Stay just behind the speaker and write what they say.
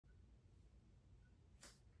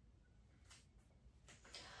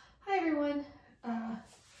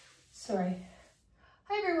Sorry.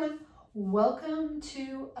 Hi everyone. Welcome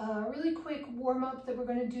to a really quick warm-up that we're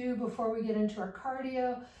going to do before we get into our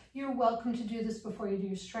cardio. You're welcome to do this before you do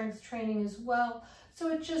your strength training as well. So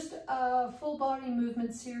it's just a full body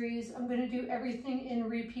movement series. I'm going to do everything in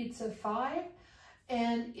repeats of 5.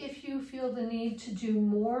 And if you feel the need to do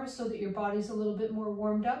more so that your body's a little bit more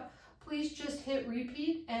warmed up, please just hit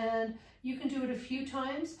repeat, and you can do it a few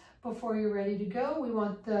times before you're ready to go. We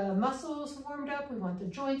want the muscles warmed up, we want the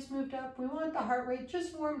joints moved up, we want the heart rate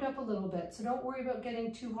just warmed up a little bit. So don't worry about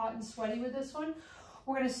getting too hot and sweaty with this one.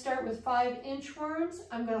 We're going to start with 5 inchworms.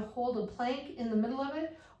 I'm going to hold a plank in the middle of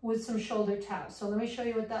it with some shoulder taps. So let me show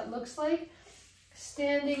you what that looks like.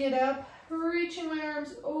 Standing it up, reaching my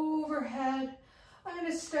arms overhead. I'm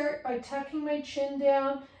going to start by tucking my chin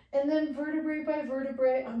down, and then vertebrae by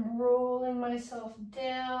vertebrae, I'm rolling myself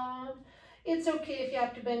down. It's okay if you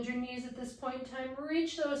have to bend your knees at this point in time.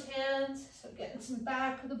 Reach those hands, so getting some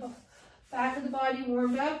back of the body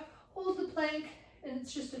warmed up. Hold the plank, and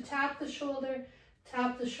it's just to tap the shoulder,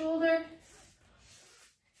 and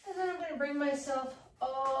then I'm going to bring myself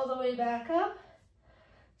all the way back up.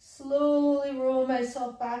 Slowly roll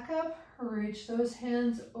myself back up. Reach those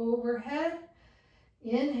hands overhead.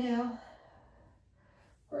 Inhale.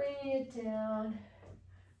 Bring it down.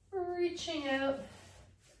 Reaching out.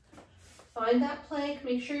 Find that plank,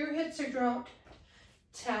 make sure your hips are dropped.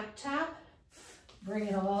 Tap, tap, bring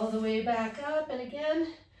it all the way back up. And again,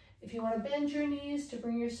 if you want to bend your knees to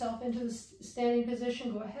bring yourself into the standing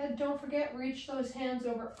position, go ahead. Don't forget, reach those hands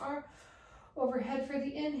overhead for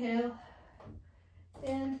the inhale.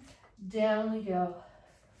 And down we go.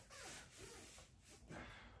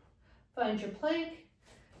 Find your plank,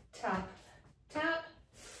 tap, tap,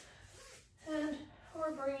 and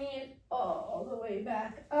we're bringing it all the way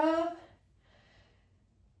back up.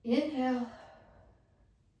 Inhale.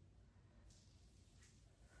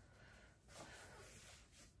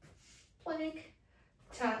 Plank,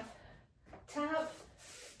 tap, tap.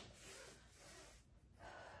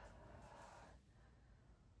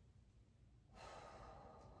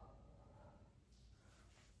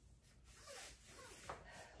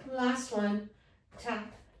 Last one,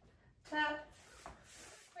 tap, tap.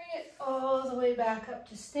 Bring it all the way back up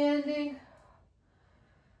to standing.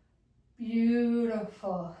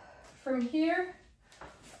 Beautiful. From here,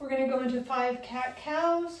 we're going to go into 5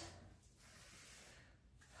 cat-cows.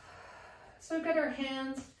 So we've got our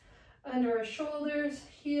hands under our shoulders,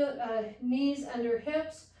 knees under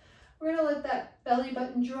hips. We're going to let that belly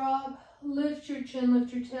button drop. Lift your chin,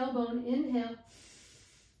 lift your tailbone. Inhale.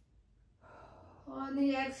 On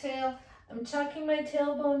the exhale, I'm tucking my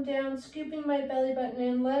tailbone down, scooping my belly button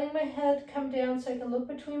in, letting my head come down so I can look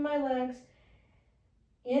between my legs.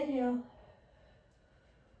 Inhale.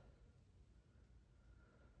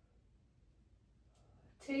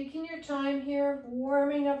 Taking your time here,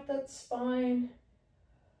 warming up that spine.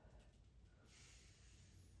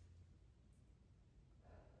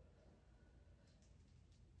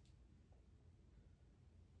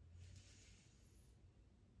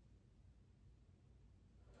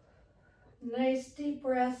 Nice deep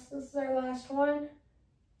breaths. This is our last one.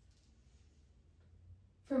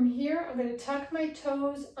 From here, I'm going to tuck my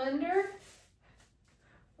toes under,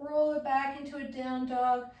 roll it back into a down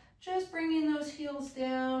dog, just bringing those heels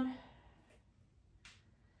down.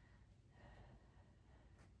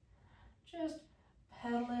 Just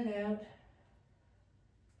pedal it out.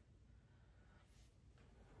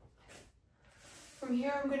 From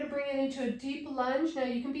here, I'm going to bring it into a deep lunge. Now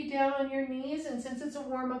you can be down on your knees, and since it's a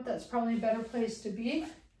warm-up, that's probably a better place to be.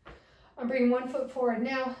 I'm bringing 1 foot forward.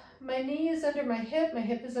 Now, my knee is under my hip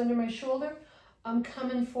is under my shoulder. I'm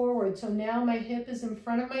coming forward. So now my hip is in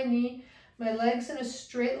front of my knee. My leg's in a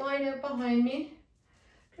straight line out behind me.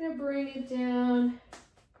 I'm going to bring it down.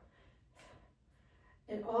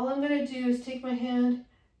 And all I'm going to do is take my hand,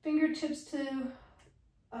 fingertips to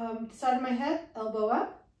the side of my head, elbow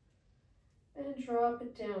up, and drop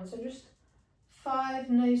it down. So just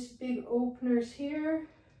 5 nice big openers here.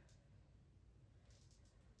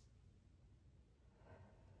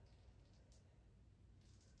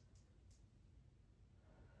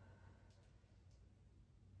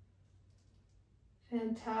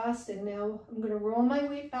 Fantastic. Now I'm going to roll my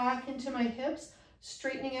weight back into my hips,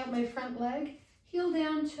 straightening out my front leg, heel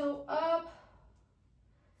down, toe up.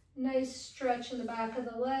 Nice stretch in the back of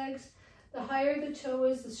the legs. The higher the toe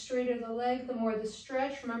is, the straighter the leg, the more the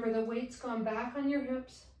stretch. Remember, the weight's gone back on your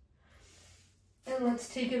hips. And let's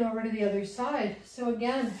take it over to the other side. So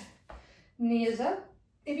again, knee is up.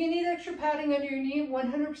 If you need extra padding under your knee,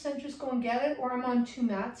 100% just go and get it, or I'm on 2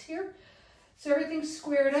 mats here. So everything's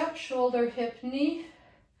squared up, shoulder, hip, knee.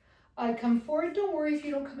 I come forward. Don't worry if you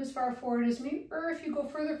don't come as far forward as me, or if you go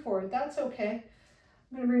further forward, that's okay.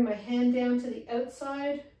 I'm going to bring my hand down to the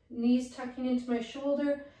outside, knees tucking into my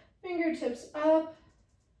shoulder, fingertips up,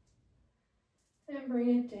 and bring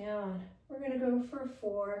it down. We're going to go for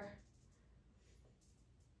 4.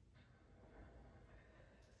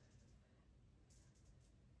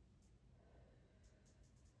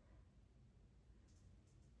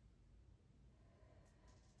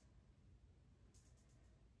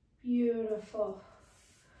 Beautiful.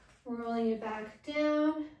 Rolling it back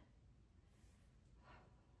down.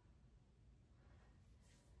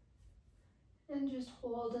 And just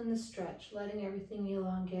hold in the stretch, letting everything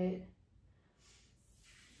elongate.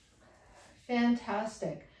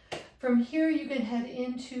 Fantastic. From here, you can head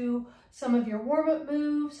into some of your warm-up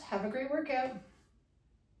moves. Have a great workout.